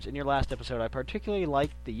concerns. In your last episode, I particularly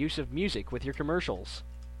liked the use of music with your commercials.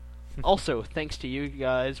 Also, thanks to you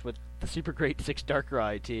guys with the Super Great 6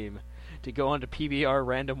 Darkrai team to go on to PBR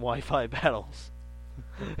random Wi-Fi battles.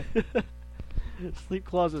 Sleep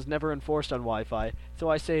clause is never enforced on Wi-Fi, so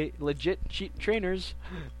I say legit cheat trainers,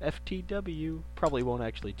 FTW, probably won't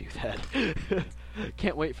actually do that.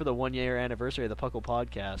 Can't wait for the 1 year anniversary of the Puckle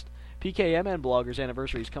podcast. PKMN Blogger's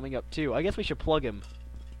anniversary is coming up too. I guess we should plug him.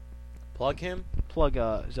 Plug him? Plug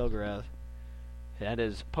Zelgarath. That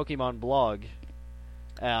is Pokemon blog.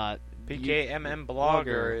 PKMM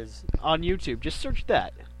Blogger is on YouTube. Just search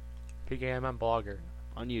that PKMM Blogger.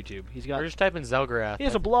 on YouTube. He's Or got. just type in Zelgarath. He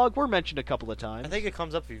has a blog. We're mentioned a couple of I times. think it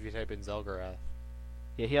comes up if you type in Zelgarath.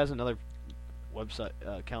 Yeah, he has another website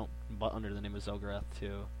account under the name of Zelgarath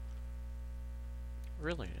too.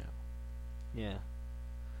 Really now? Yeah.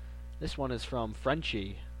 This one is from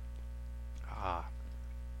Frenchie. Ah.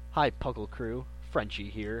 Hi, Puckle crew. Frenchie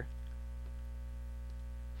here.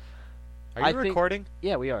 Are you I think- recording?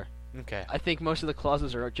 Yeah, we are. Okay. I think most of the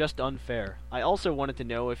clauses are just unfair. I also wanted to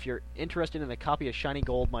know if you're interested in a copy of Shiny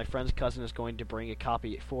Gold. My friend's cousin is going to bring a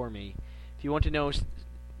copy for me. If you want to know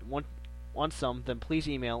want some, then please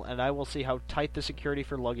email, and I will see how tight the security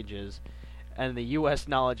for luggage is, and the U.S.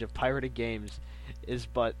 knowledge of pirated games is.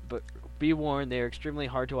 But be warned, they are extremely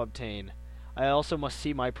hard to obtain. I also must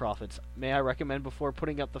see my profits. May I recommend before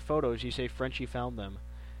putting up the photos you say Frenchie found them?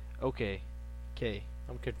 Okay.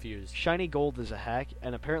 I'm confused. Shiny Gold is a hack,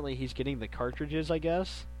 and apparently he's getting the cartridges, I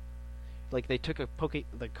guess. Like, they took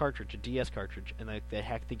the cartridge, a DS cartridge, and they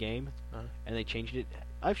hacked the game, and they changed it.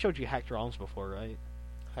 I've showed you hacked ROMs before, right?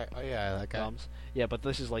 Oh yeah, that guy. ROMs? Yeah, but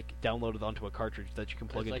this is, like, downloaded onto a cartridge that you can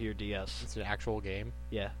plug It's into like- your DS. It's an actual game.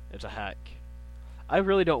 Yeah, it's a hack. I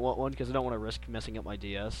really don't want one, because I don't want to risk messing up my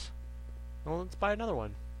DS. Well, let's buy another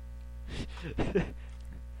one.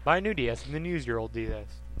 Buy a new DS and then use your old DS.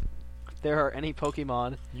 If there are any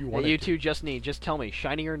Pokemon that you two just need, just tell me,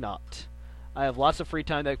 shiny or not. I have lots of free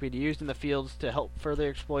time that can be used in the fields to help further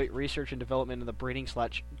exploit research and development in the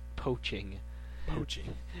breeding/poaching.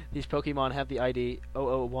 Poaching. These Pokemon have the ID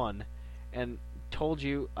 001, and told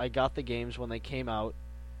you I got the games when they came out,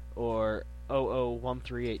 or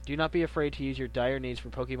 00138. Do not be afraid to use your dire needs for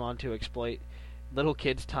Pokemon to exploit little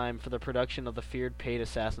kids' time for the production of the feared paid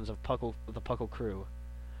assassins of the Puckle crew.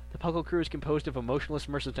 The Puckle crew is composed of emotionless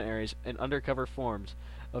mercenaries and undercover forms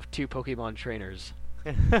of 2 Pokemon trainers.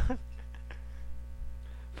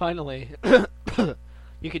 Finally,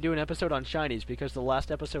 you could do an episode on shinies because the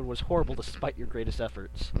last episode was horrible despite your greatest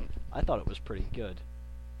efforts. I thought it was pretty good.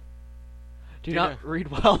 Do not read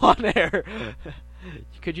well on air.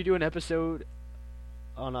 Could you do an episode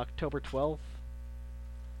on October 12th?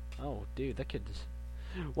 Oh, dude, that kid's...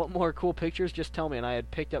 Want more cool pictures? Just tell me. And I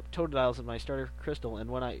had picked up Totodiles in my starter crystal,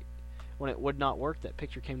 and when it would not work, that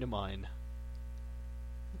picture came to mind.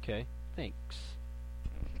 Okay, thanks.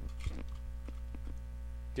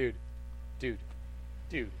 Dude,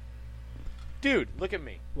 look at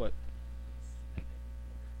me. What?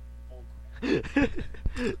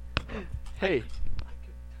 Hey.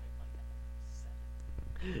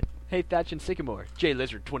 Hey, Thatch and Sycamore. J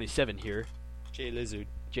Lizard 27 here. J Lizard.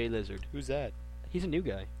 J Lizard. Who's that? He's a new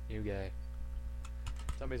guy. New guy.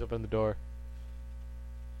 Somebody's opened the door.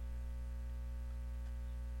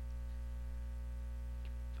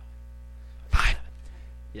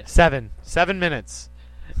 Yeah. 7 minutes.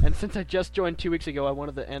 And since I just joined 2 weeks ago, I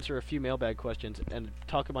wanted to answer a few mailbag questions and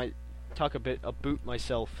talk a bit about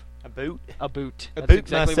myself. A boot? A boot. That's boot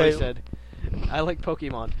exactly what I myself. said. I like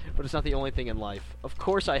Pokemon, but it's not the only thing in life. Of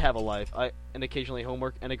course I have a life, and occasionally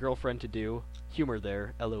homework and a girlfriend to do. Humor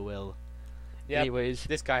there, LOL. Yep. Anyways,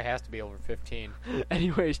 This guy has to be over 15.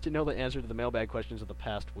 to know the answer to the mailbag questions of the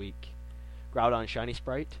past week. Groudon Shiny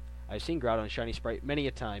Sprite. I've seen Groudon Shiny Sprite many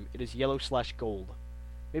a time. It is yellow/gold.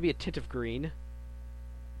 Maybe a tint of green.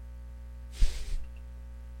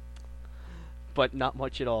 But not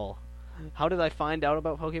much at all. How did I find out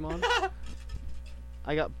about Pokemon?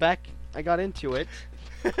 I got into it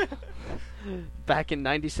back in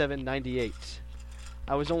 97, 98.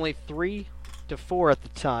 I was only 3 to 4 at the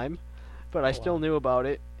time, but I still knew about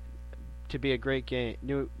it to be a great game.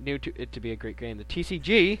 Knew to it to be a great game. The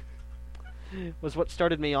TCG was what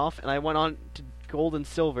started me off, and I went on to Gold and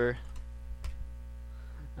Silver.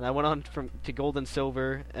 And I went on to Gold and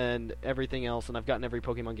Silver and everything else, and I've gotten every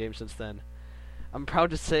Pokemon game since then. I'm proud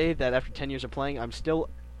to say that after 10 years of playing, I'm still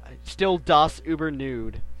das Uber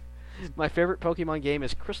nude. My favorite Pokemon game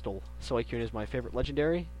is Crystal. Suicune is my favorite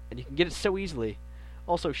legendary, and you can get it so easily.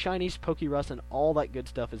 Also, Shinies, Pokerus, and all that good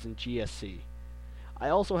stuff is in GSC. I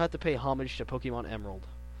also have to pay homage to Pokemon Emerald.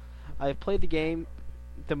 I have played the game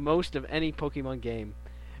the most of any Pokemon game.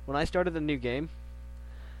 When I started the new game,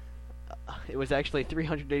 it was actually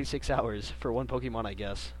 386 hours for one Pokemon, I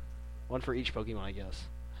guess. One for each Pokemon, I guess.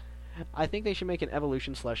 I think they should make an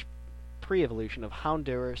evolution/pre-evolution of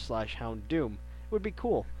Houndour/Houndoom. It would be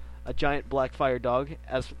cool. A giant black fire dog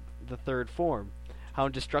as the third form.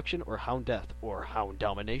 Hound Destruction or Hound Death or Hound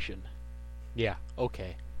Domination. Yeah,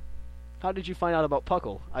 okay. How did you find out about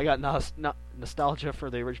Puckle? I got nostalgia for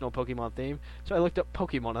the original Pokemon theme, so I looked up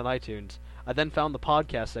Pokemon on iTunes. I then found the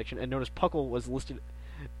podcast section and noticed Puckle was listed.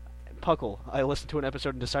 Puckle. I listened to an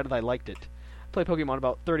episode and decided I liked it. I play Pokemon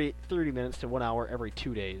about 30 minutes to 1 hour every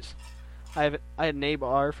 2 days. I had an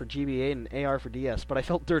AR for GBA and an AR for DS, but I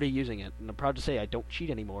felt dirty using it, and I'm proud to say I don't cheat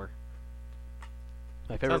anymore.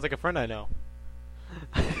 Sounds like a friend I know.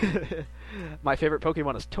 My favorite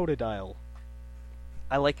Pokemon is Totodile.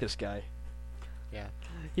 I like this guy. Yeah.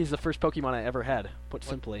 He's the first Pokemon I ever had, put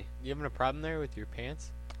simply. You having a problem there with your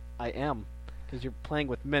pants? I am, because you're playing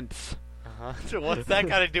with mints. Uh-huh. So what's that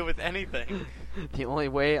got to do with anything? The only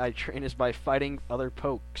way I train is by fighting other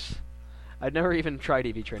pokes. I've never even tried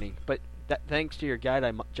EV training, but thanks to your guide,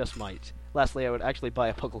 I just might. Lastly, I would actually buy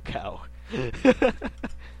a Puckle cow.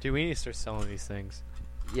 Dude, we need to start selling these things.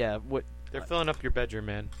 Yeah, what? They're filling up your bedroom,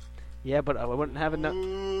 man. Yeah, but I wouldn't have enough.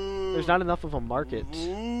 There's not enough of a market.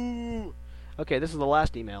 Okay, this is the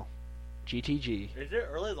last email. GTG. Is it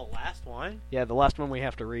really the last one? Yeah, the last one we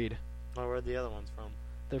have to read. Oh, where are the other ones from?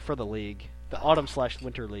 They're for the league. The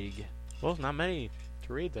Autumn/Winter League. Well, not many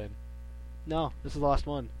to read then. No, this is the last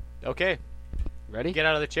one. Okay. Ready? Get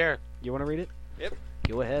out of the chair. You want to read it? Yep.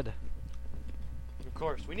 Go ahead. Of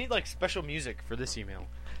course. We need, like, special music for this email.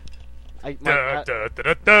 And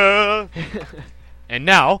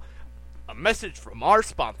now, a message from our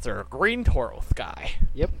sponsor, Green Toro Sky.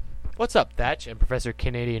 Yep. What's up, Thatch and Professor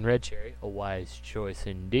Canadian Red Cherry? A wise choice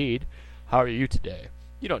indeed. How are you today?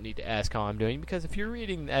 You don't need to ask how I'm doing, because if you're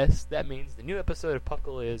reading this, that means the new episode of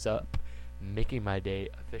Puckle is up, making my day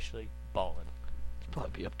officially ballin'. It'll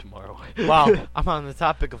probably be up tomorrow. Wow, I'm on the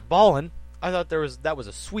topic of ballin'. I thought that was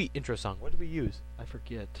a sweet intro song. What did we use? I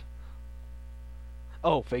forget.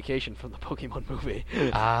 Oh, Vacation from the Pokemon movie.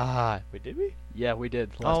 Wait, did we? Yeah, we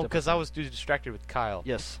did. Oh, because I was too distracted with Kyle.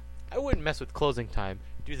 Yes. I wouldn't mess with closing time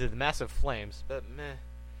due to the massive flames, but meh.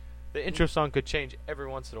 The intro song could change every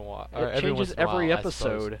once in a while. It changes every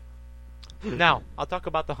episode. Now, I'll talk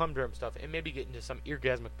about the humdrum stuff and maybe get into some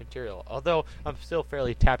orgasmic material, although I'm still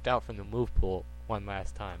fairly tapped out from the move pool one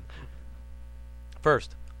last time.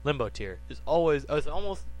 First, Limbo Tier is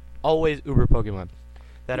almost always Uber Pokemon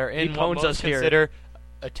that are in what most consider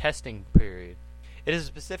a testing period. It is a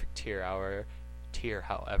specific tier,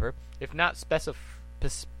 however, if not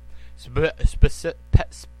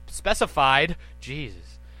specified,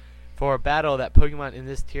 Jesus, for a battle that Pokemon in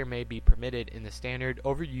this tier may be permitted in the standard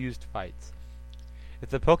overused fights. If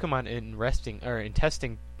the Pokemon in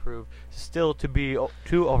testing prove still to be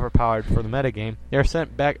too overpowered for the metagame, they are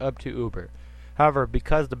sent back up to Uber. However,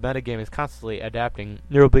 because the metagame is constantly adapting,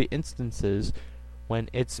 there will be instances when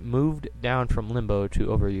it's moved down from Limbo to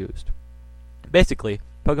overused. Basically,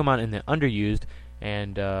 Pokemon in the underused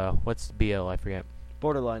and what's the BL? I forget.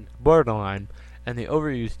 Borderline, and the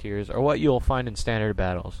overused tiers are what you'll find in standard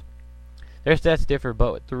battles. Their stats differ,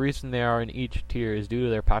 but the reason they are in each tier is due to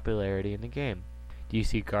their popularity in the game. Do you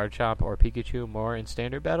see Garchomp or Pikachu more in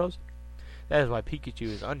standard battles? That is why Pikachu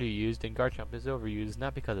is underused and Garchomp is overused,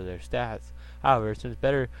 not because of their stats. However, since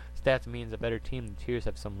better stats means a better team, the tiers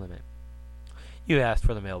have some limit. You asked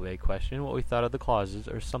for the mailbag question, what we thought of the clauses,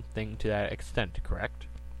 or something to that extent, correct?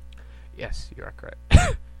 Yes, you are correct.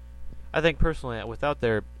 I think personally that without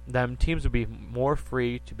them, teams would be more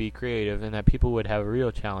free to be creative and that people would have a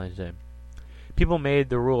real challenge then. People made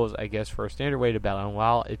the rules, I guess, for a standard way to battle, and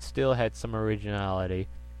while it still had some originality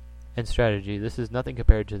and strategy, this is nothing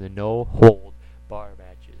compared to the no-hold-bar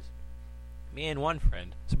matches. Me and one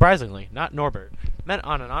friend, surprisingly, not Norbert, met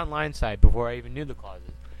on an online site before I even knew the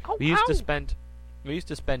clauses. We used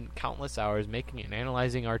to spend countless hours making and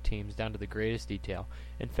analyzing our teams down to the greatest detail.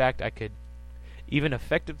 In fact, I could even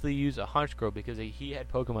effectively use a Honchkrow because he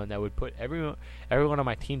had Pokemon that would put everyone on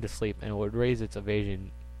my team to sleep and would raise its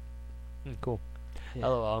evasion. Cool. Yeah.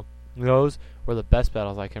 LOL. Those were the best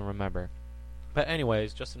battles I can remember. But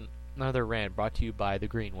anyways, just another rant brought to you by the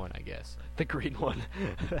green one, I guess. The green one.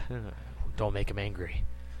 Don't make him angry.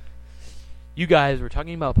 You guys were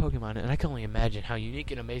talking about Pokemon, and I can only imagine how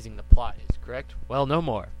unique and amazing the plot is, correct? Well, no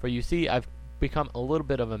more. For you see, I've become a little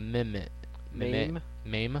bit of a meme.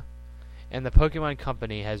 And the Pokemon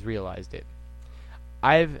Company has realized it.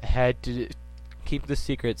 I've had to keep this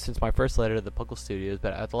secret since my first letter to the Puckle Studios,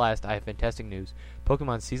 but at last I have fantastic news.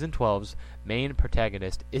 Pokemon Season 12's main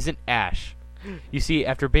protagonist isn't Ash. You see,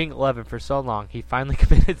 after being 11 for so long, he finally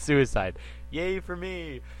committed suicide. Yay for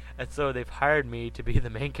me! And so they've hired me to be the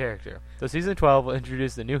main character. So Season 12 will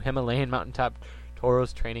introduce the new Himalayan mountaintop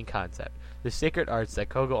Tauros training concept. The sacred arts that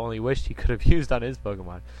Koga only wished he could have used on his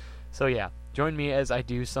Pokemon. So yeah, join me as I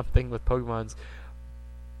do something with Pokemon,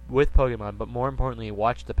 but more importantly,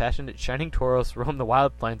 watch the passionate Shining Tauros roam the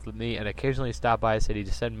wild plains with me and occasionally stop by a city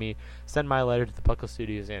to send my letter to the Puckle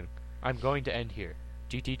Studios in. I'm going to end here.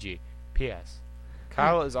 GTG. P.S.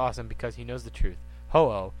 Kyle is awesome because he knows the truth.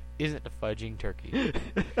 Ho-Oh isn't a fudging turkey.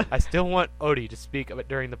 I still want Odie to speak of it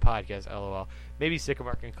during the podcast, lol. Maybe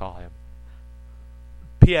Sycamore can call him.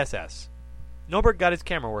 PSS. Norbert got his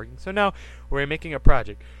camera working, so now we're making a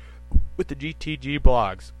project with the GTG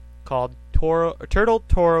blogs called Turtle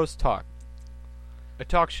Tauros Talk. A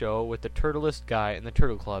talk show with the turtlest guy in the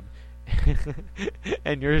Turtle Club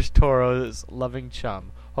and yours Tauro's loving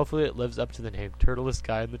chum. Hopefully it lives up to the name Turtlest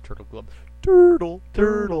Guy in the Turtle Club. Turtle.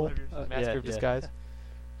 Master of Disguise.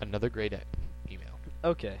 Another great email.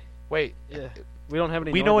 Okay. Wait. Yeah. We don't have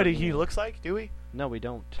any. We know what Norbert he emails. looks like, do we? No, we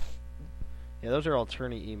don't. Yeah, those are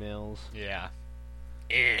alternate emails. Yeah.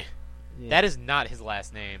 Yeah. That is not his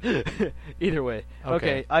last name. Either way.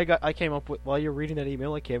 Okay. I came up with, while you're reading that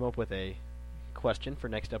email, I came up with a question for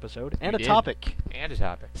next episode and You a did? topic. And a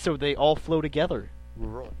topic. So they all flow together.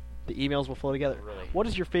 Really? The emails will flow together. Really? What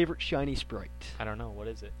is your favorite shiny sprite? I don't know. What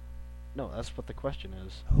is it? No, that's what the question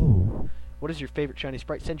is. Oh. What is your favorite shiny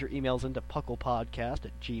sprite? Send your emails into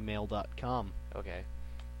pucklepodcast@gmail.com. Okay.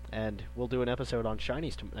 And we'll do an episode on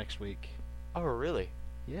shinies next week. Oh, really?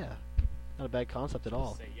 Yeah. Not a bad concept at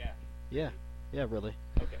all. Say yeah. Yeah. Yeah, really.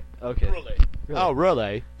 Okay. Okay. Really? Really. Oh,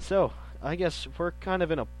 really? So, I guess we're kind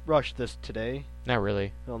of in a rush today. Not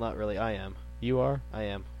really. Well, not really. I am. You are? I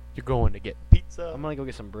am. You're going to get pizza? I'm gonna go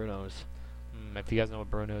get some Bruno's. If you guys know what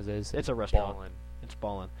Bruno's is, It's a restaurant. ballin'. It's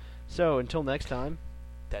ballin'. So, until next time,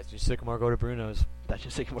 That's your Sycamore. Go to Bruno's. that's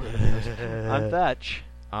just Sycamore. I'm Thatch.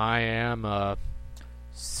 I am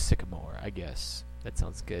Sycamore, I guess. That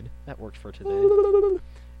sounds good. That works for today.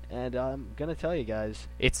 And I'm gonna tell you guys.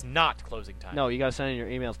 It's not closing time. No, you gotta send in your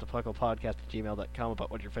emails to pucklepodcast@gmail.com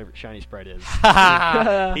about what your favorite shiny sprite is.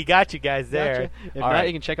 He got you guys there. Gotcha. If All not, right.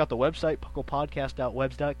 you can check out the website,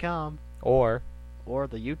 pucklepodcast.webs.com, Or or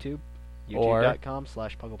the YouTube, Or-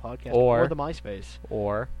 youtube.com/pucklepodcast, or- or the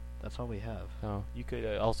MySpace. That's all we have. you could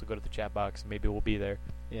also go to the chat box. Maybe we'll be there.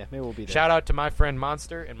 Yeah, maybe we'll be there. Shout out to my friend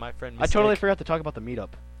Monster and my friend I Mistake. totally forgot to talk about the meetup.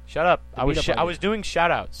 Shut up. The I was meetup I on was it. doing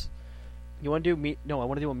shout outs. You want to do No, I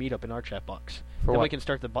want to do a meetup in our chat box. For then what? we can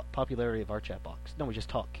start the popularity of our chat box. No, we just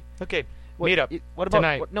talk. Okay. What, Meetup. What about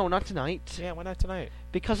tonight. No, not tonight. Yeah, why not tonight?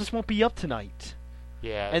 Because this won't be up tonight,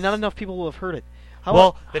 Yeah. and not enough people will have heard it. How Well,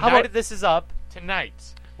 about, the how night about, of this is up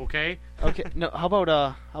tonight. Okay. Okay, no. How about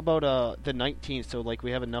the 19th? So like we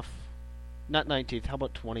have enough. Not 19th. How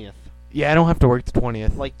about 20th? Yeah, I don't have to work the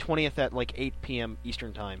 20th. Like 20th at like 8 p.m.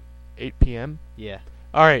 Eastern time. 8 p.m. Yeah.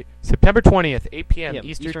 All right, September 20th, 8 p.m.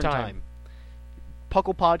 Eastern time.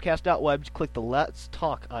 Pucklepodcast.webs. Click the Let's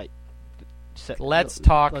Talk. Let's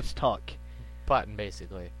talk. Let's talk. Button,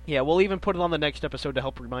 basically. Yeah, we'll even put it on the next episode to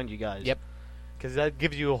help remind you guys. Yep. Because that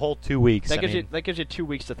gives you a whole 2 weeks. That I gives mean. you 2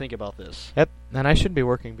 weeks to think about this. Yep, and I shouldn't be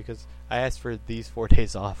working because I asked for these 4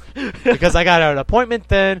 days off. Because I got an appointment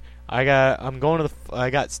then. I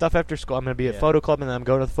got stuff after school. I'm going to be at Yeah. photo club, and then I'm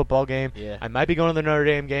going to the football game. Yeah. I might be going to the Notre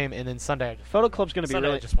Dame game, and then Sunday. Photo Club's going to be Sunday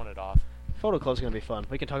I really. just want it off. Photo Club's going to be fun.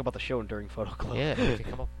 We can talk about the show during Photo Club. Yeah, we can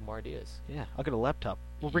come up with more ideas. Yeah, I'll get a laptop.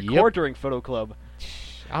 We'll Yep. record during Photo Club.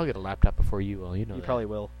 I'll get a laptop before you will. You know You that. probably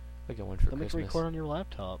will. I'll get one for Then we can Christmas. record on your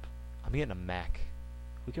laptop. I'm getting a Mac.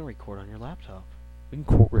 We can record on your laptop. We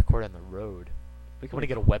can record on the road. We I can want to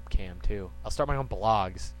get a webcam too. I'll start my own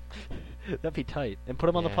blogs. That'd be tight. And put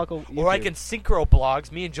them on the Yeah. Puckle. Or I YouTube. can synchro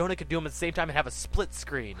blogs. Me and Jonah could do them at the same time and have a split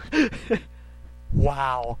screen.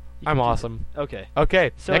 Wow. You I'm can do awesome. Okay.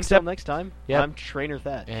 Okay, So next until up. next time, Yep. I'm Trainer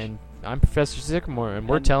Thatch. And I'm Professor Sycamore, and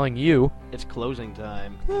we're And- telling you... It's closing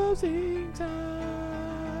time. Closing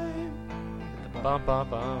time. Hit the button. Bum, bum,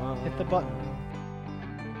 bum. Hit the button.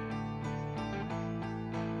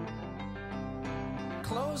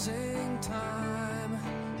 Closing time.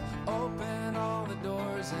 Open all the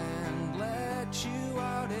doors and let you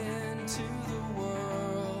out into the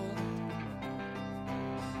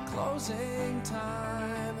Closing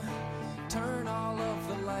time. Turn all of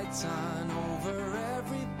the lights on over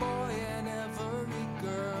every boy and every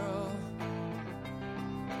girl.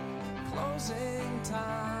 Closing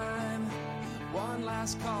time. One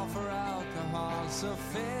last call for alcohol, so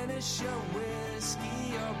finish your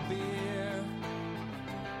whiskey or beer.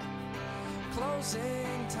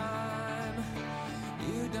 Closing time.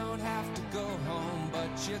 You don't have to go home,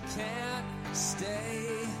 but you can't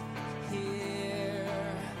stay here.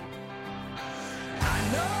 I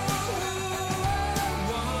know who I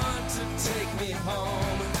want to take me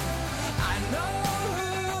home. I know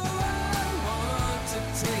who I want to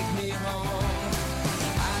take me home.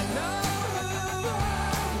 I know who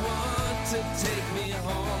I want to take me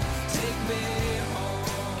home. Take me home.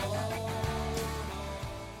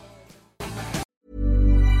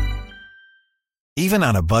 Even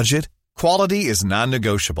on a budget, quality is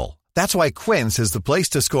non-negotiable. That's why Quince is the place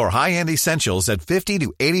to score high-end essentials at 50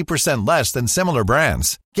 to 80% less than similar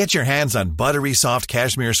brands. Get your hands on buttery soft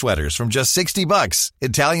cashmere sweaters from just $60,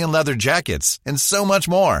 Italian leather jackets, and so much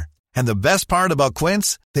more. And the best part about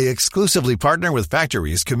Quince, they exclusively partner with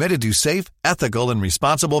factories committed to safe, ethical, and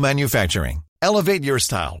responsible manufacturing. Elevate your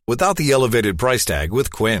style without the elevated price tag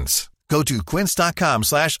with Quince. Go to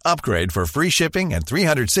quince.com/upgrade for free shipping and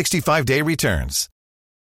 365-day returns.